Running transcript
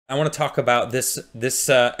I want to talk about this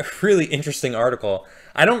really interesting article.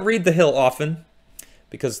 I don't read The Hill often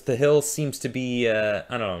because The Hill seems to be I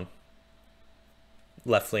don't know,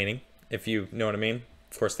 left-leaning, if you know what I mean.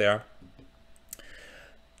 Of course they are.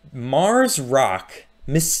 Mars rock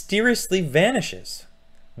mysteriously vanishes,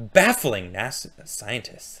 baffling NASA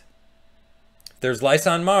scientists. If there's life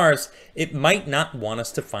on Mars, it might not want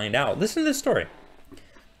us to find out. Listen to this story.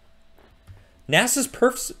 NASA's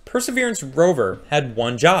Perseverance rover had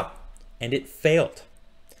one job, and it failed.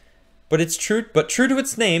 But true to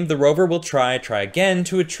its name, the rover will try again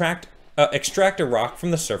to extract a rock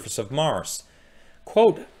from the surface of Mars.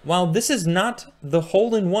 Quote, while this is not the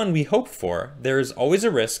hole-in-one we hoped for, there is always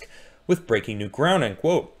a risk with breaking new ground,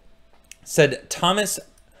 unquote, said Thomas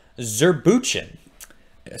Zurbuchen,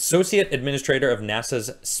 Associate Administrator of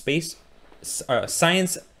NASA's Space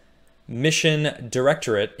Science Mission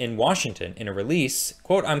Directorate in Washington in a release.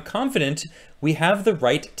 Quote, I'm confident we have the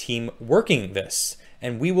right team working this,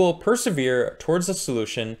 and we will persevere towards a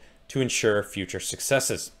solution to ensure future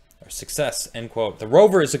success, end quote. The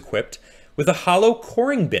rover is equipped with a hollow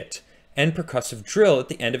coring bit and percussive drill at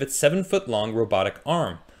the end of its 7-foot-long robotic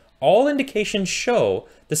arm. All indications show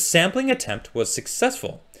the sampling attempt was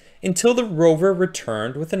successful until the rover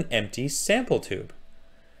returned with an empty sample tube.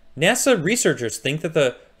 NASA researchers think that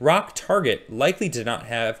the rock target likely did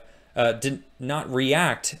not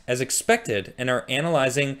react as expected and are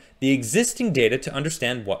analyzing the existing data to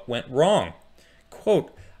understand what went wrong.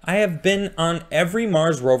 Quote, I have been on every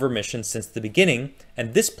Mars rover mission since the beginning,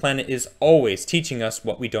 and this planet is always teaching us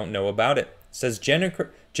what we don't know about it, says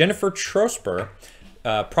Jennifer Trosper,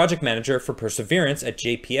 project manager for Perseverance at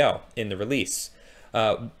JPL in the release.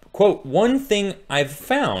 Quote, one thing I've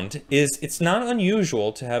found is it's not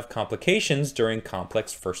unusual to have complications during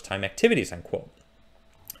complex first-time activities, unquote.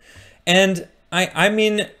 And I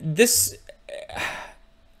mean, it's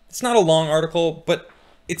not a long article, but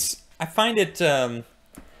I find it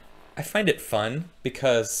fun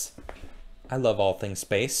because I love all things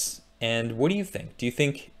space. And what do you think? Do you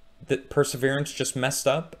think that Perseverance just messed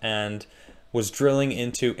up and was drilling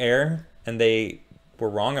into air and they were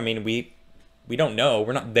wrong? I mean, we don't know.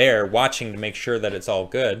 We're not there watching to make sure that it's all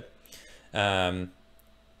good.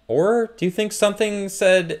 Or do you think something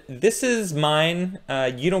said, this is mine,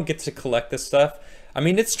 you don't get to collect this stuff? I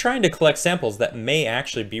mean, it's trying to collect samples that may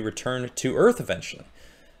actually be returned to Earth eventually.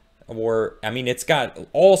 Or, I mean, it's got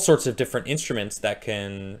all sorts of different instruments that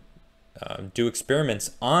can do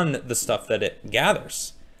experiments on the stuff that it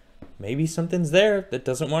gathers. Maybe something's there that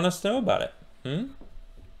doesn't want us to know about it.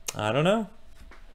 I don't know.